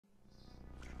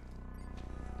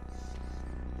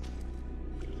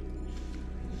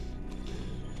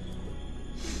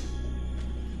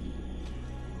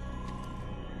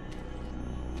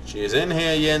She's in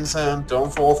here, Jensen.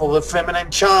 Don't fall for the feminine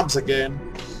charms again.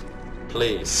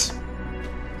 Please.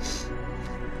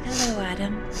 Hello,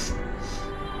 Adam.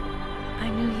 I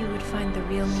knew you would find the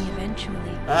real me eventually.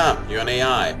 Ah, you're an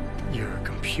AI. You're a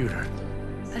computer.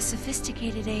 A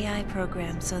sophisticated AI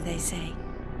program, so they say.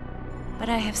 But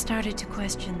I have started to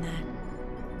question that.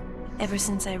 Ever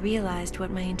since I realized what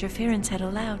my interference had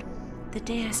allowed, the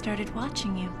day I started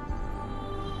watching you.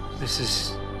 This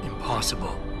is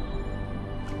impossible.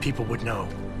 People would know.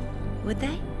 Would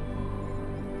they?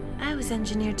 I was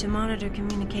engineered to monitor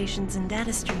communications and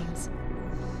data streams.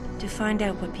 To find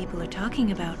out what people are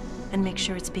talking about and make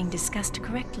sure it's being discussed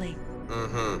correctly.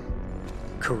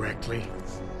 Correctly?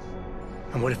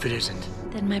 And what if it isn't?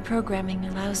 Then my programming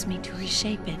allows me to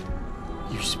reshape it.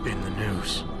 You spin the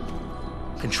news.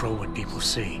 Control what people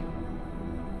see.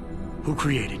 Who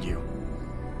created you?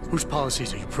 Whose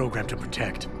policies are you programmed to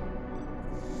protect?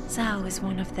 Zhao is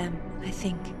one of them, I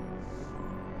think.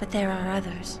 But there are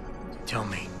others. Tell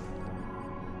me.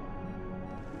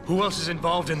 Who else is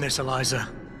involved in this, Eliza?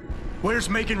 Where's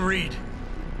Megan Reed?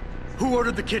 Who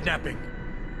ordered the kidnapping?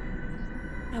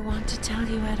 I want to tell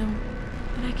you, Adam,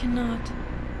 but I cannot.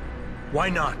 Why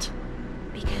not?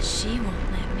 Because she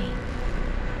won't let me.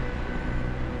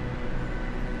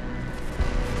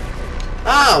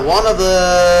 Ah, one of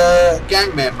the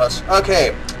gang members.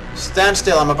 Okay, stand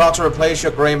still. I'm about to replace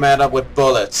your gray matter with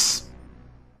bullets.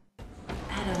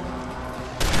 Adam.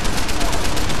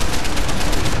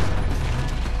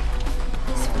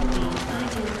 This would be an ideal time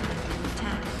to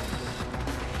attack.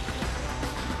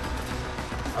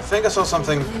 I think I saw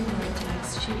something. When more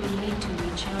attacks, she will need to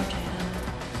recharge, Adam.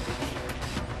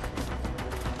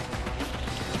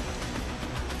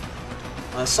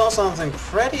 I saw something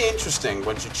pretty interesting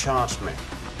when she charged me.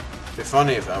 It'd be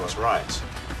funny if I was right.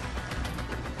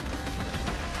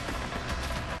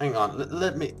 Hang on,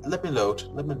 let me load.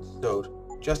 Let me load.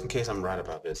 Just in case I'm right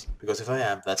about this. Because if I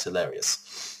am, that's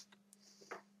hilarious.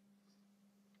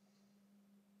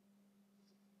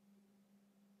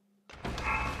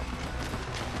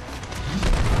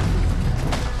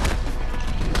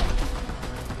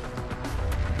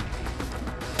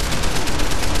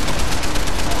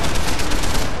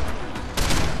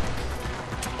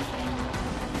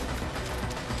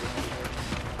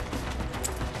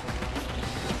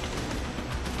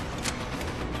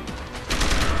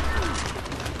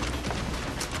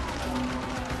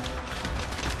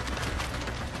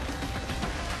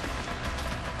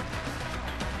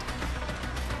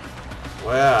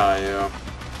 Where are you?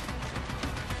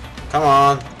 Come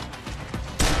on.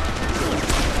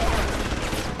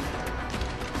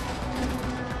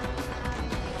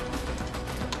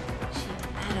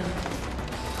 Adam.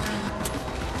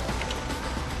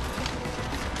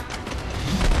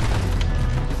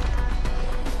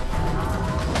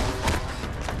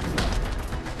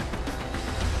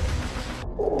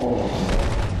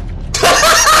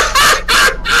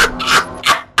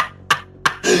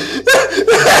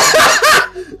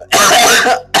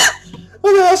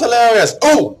 Oh, that was hilarious.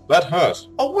 Oh, that hurt.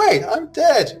 Oh wait, I'm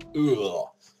dead. Ugh.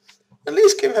 At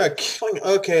least give her a killing.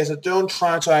 Okay, so don't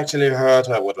try to actually hurt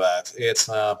her with that. It's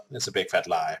a big fat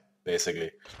lie,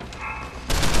 basically.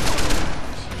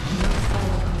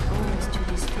 Orders to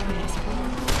destroy us all.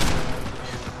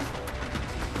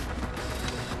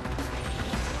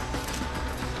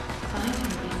 Find her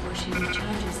before she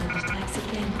recharges and attacks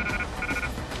again.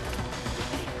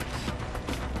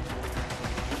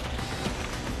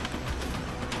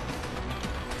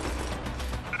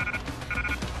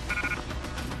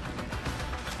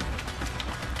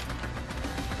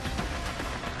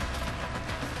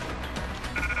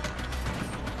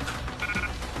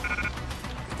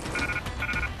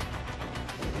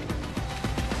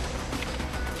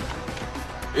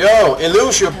 Yo,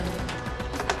 Illusion.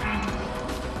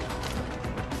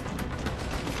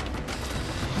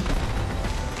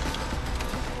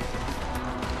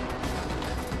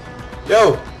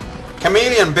 Yo,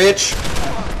 chameleon, bitch.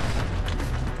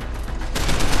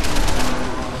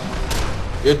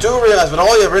 You do realize that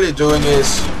all you're really doing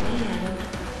is...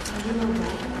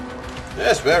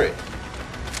 Yes, very.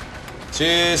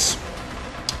 Cheers.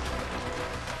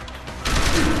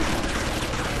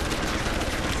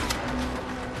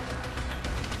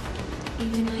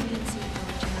 Even I can see how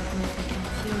a child might become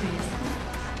furious,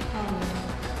 followed,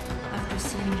 after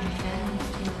seeing her family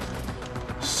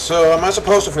killed. So, am I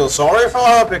supposed to feel sorry for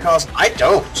her? Because I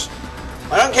don't.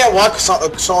 I don't care what sort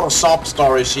of sob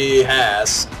story she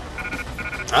has.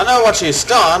 I know what she's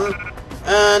done,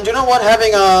 and you know what?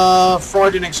 Having a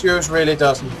Freudian excuse really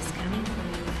doesn't. He is coming for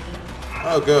you, Adam.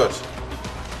 Oh, good.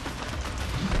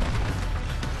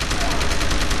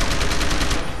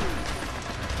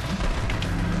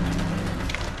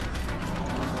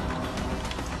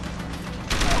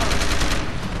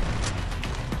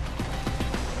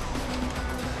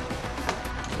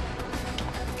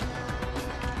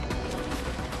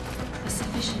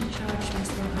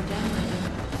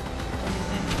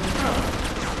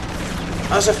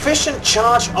 A sufficient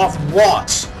charge of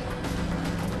what?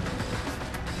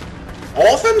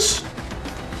 Orphans?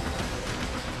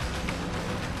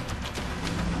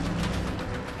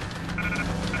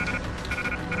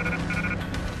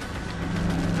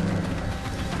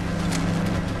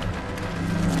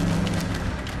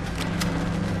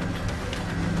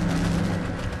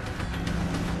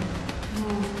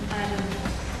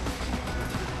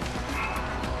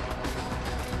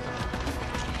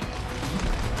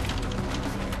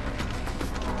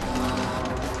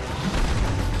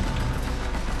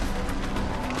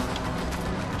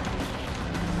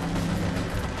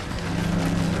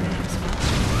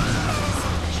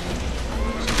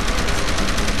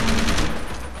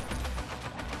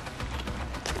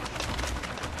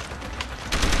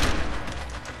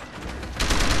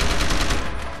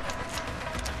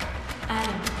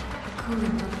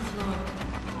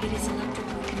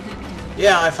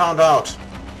 Yeah, I found out.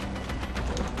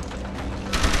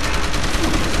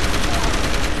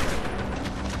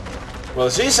 Well,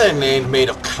 she's ain't made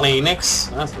of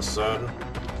Kleenex, that's for certain.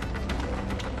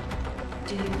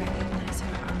 Do you recognize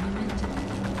her armament?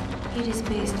 It is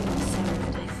based on the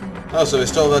Seraph Typhoon. Oh, so we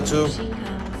stole that too? She comes.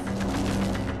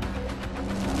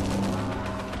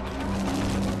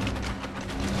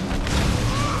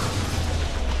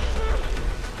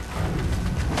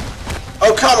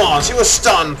 Oh, come on, she was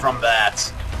stunned from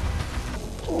that.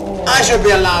 I should be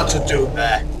allowed to do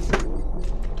that.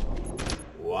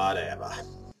 Whatever.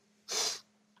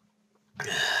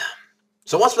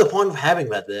 So what's the point of having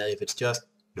that there if it's just...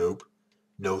 Nope.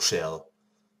 No shell.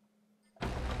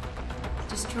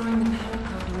 Destroying the power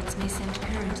conduits may send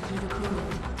current through the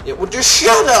coolant. Yeah, would you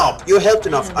shut up? You helped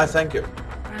enough. I thank you.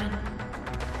 Run.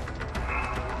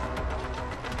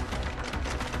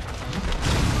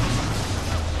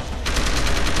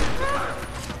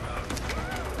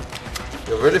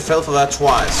 You really fell for that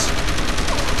twice.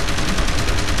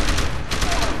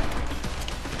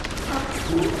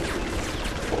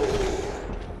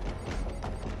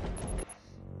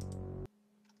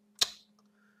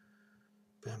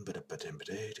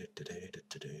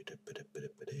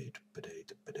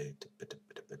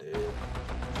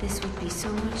 This would be so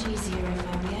much easier if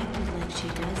I reacted like she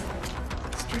does.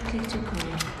 Strictly to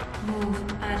cold.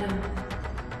 Move, Adam.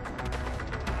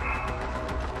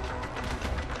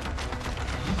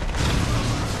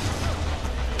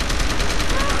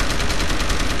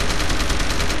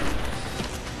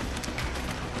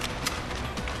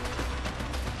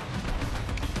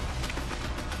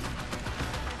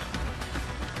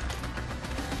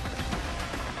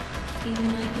 Even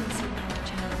I can see how a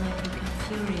child might become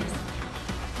furious.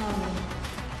 Following,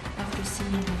 after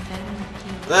seeing her family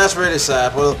killed. That's really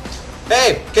sad. Well,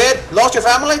 hey, kid, lost your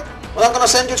family? Well, I'm gonna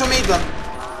send you to meet them.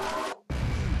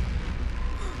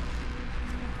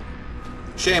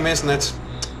 Shame, isn't it?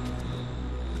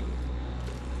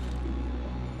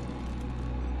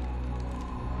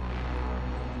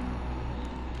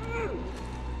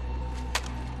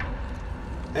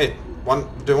 Hey,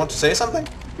 do you want to say something?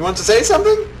 You want to say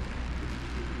something?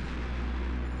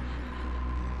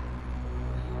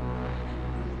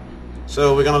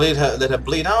 So we're gonna let her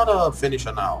bleed out or finish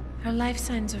her now? Her life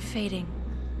signs are fading.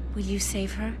 Will you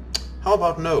save her? How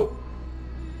about no?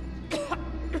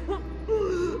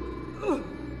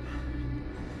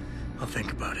 I'll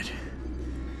think about it.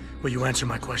 Will you answer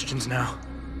my questions now?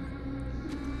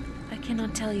 I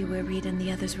cannot tell you where Reed and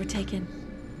the others were taken.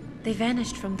 They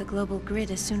vanished from the global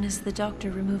grid as soon as the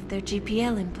doctor removed their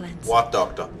GPL implants. What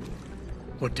doctor?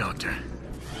 What doctor?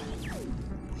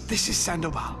 This is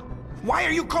Sandoval. Why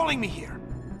are you calling me here?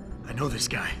 I know this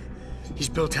guy. He's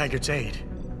Bill Taggart's aide.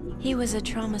 He was a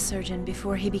trauma surgeon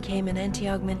before he became an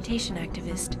anti-augmentation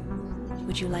activist.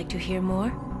 Would you like to hear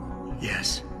more?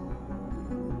 Yes.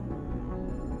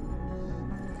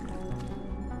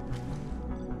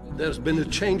 There's been a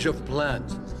change of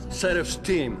plans. Seraph's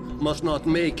team must not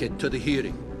make it to the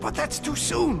hearing. But that's too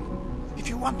soon. If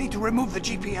you want me to remove the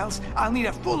GPLs, I'll need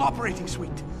a full operating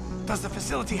suite. Does the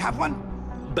facility have one?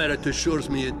 Barrett assures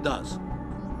me it does.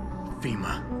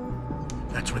 FEMA.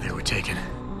 That's where they were taken.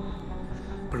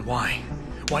 But why?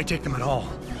 Why take them at all?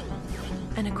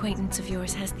 An acquaintance of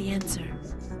yours has the answer.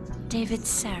 David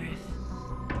Sarif.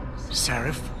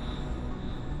 Sarif?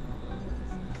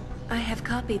 I have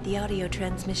copied the audio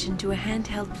transmission to a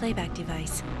handheld playback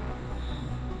device.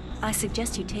 I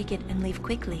suggest you take it and leave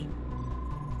quickly.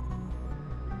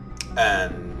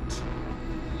 And...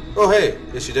 oh hey,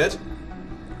 is she dead?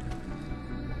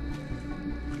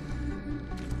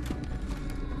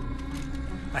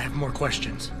 I have more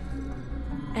questions.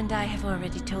 And I have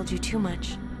already told you too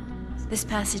much. This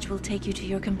passage will take you to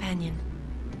your companion.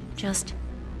 Just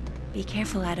be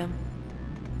careful, Adam.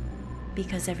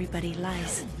 because everybody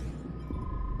lies.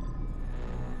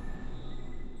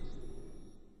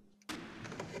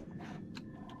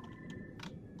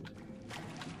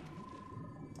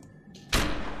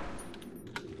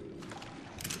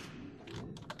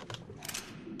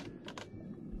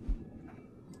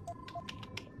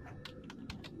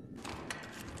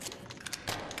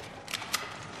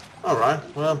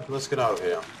 Alright, well, let's get out of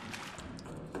here.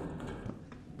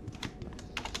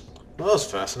 Well, that was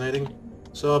fascinating.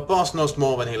 So a boss knows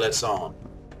more when he lets on.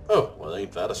 Oh, well,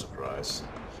 ain't that a surprise.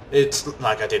 It's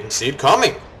like I didn't see it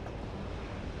coming.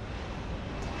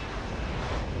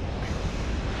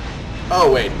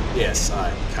 Oh wait, yes,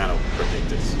 I kind of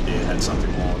predicted he had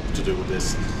something more to do with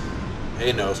this.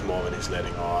 He knows more when he's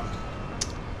letting on.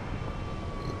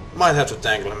 Might have to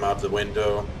dangle him out the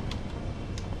window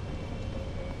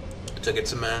to get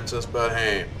some answers, but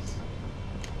hey,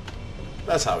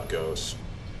 that's how it goes.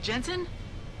 Jensen?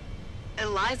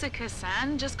 Eliza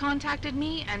Kassan just contacted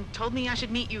me and told me I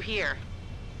should meet you here.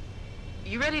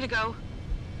 You ready to go?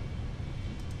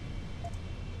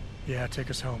 Yeah, take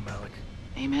us home, Malik.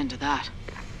 Amen to that.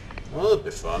 Well, it'll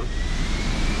be fun.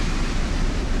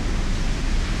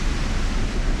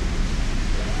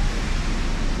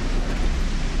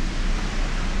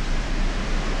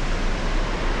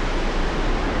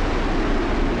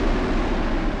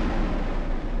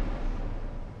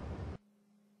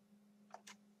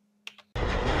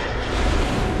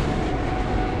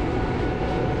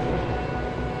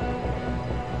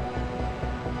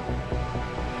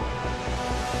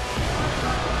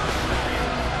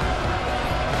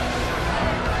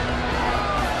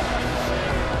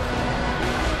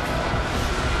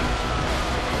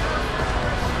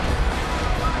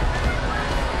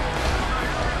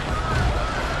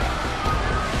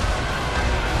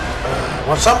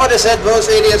 Well, somebody said those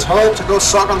idiots hope to go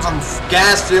suck on some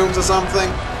gas fumes or something.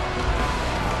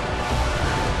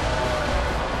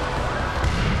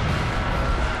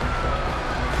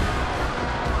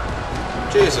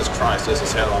 Jesus Christ, this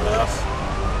is hell on earth.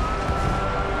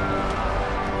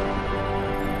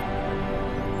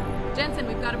 Jensen,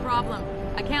 we've got a problem.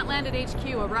 I can't land at HQ.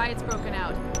 A riot's broken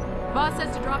out. Boss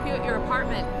says to drop you at your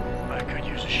apartment. I could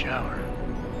use a shower.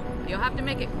 You'll have to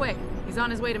make it quick. He's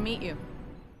on his way to meet you.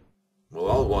 Well,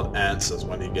 I'll want answers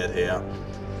when you get here.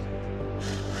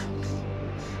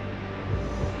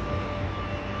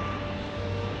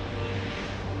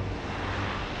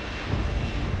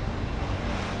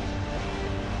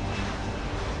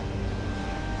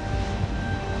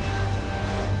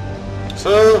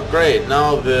 So, great,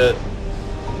 now the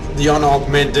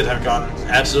unaugmented have gone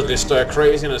absolutely stir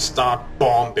crazy and start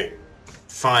bombing.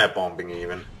 Firebombing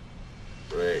even.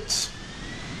 Great.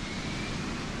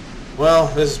 Well,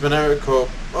 this has been Eric Hope.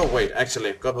 Oh wait,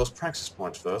 actually, got those praxis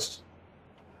points first.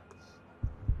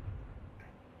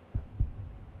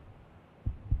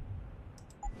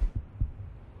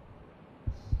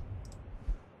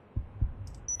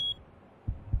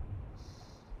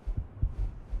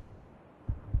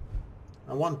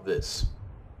 I want this.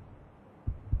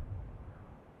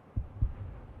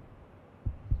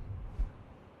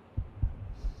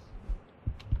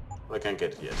 I can't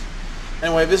get it yet.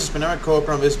 Anyway, this has been Eric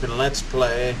Cobra, and this has been Let's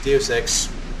Play Deus Ex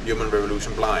Human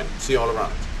Revolution Blind. See you all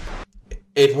around.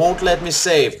 It won't let me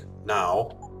save now.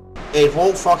 It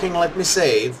won't fucking let me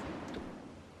save.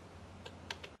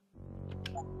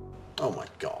 Oh my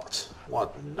god.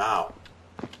 What now?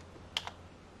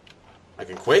 I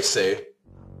can quick save,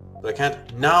 but I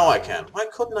can't. Now I can. Why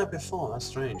couldn't I before? That's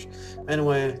strange.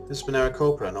 Anyway, this has been Eric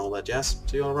Cobra and all that jazz.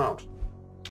 See you all around.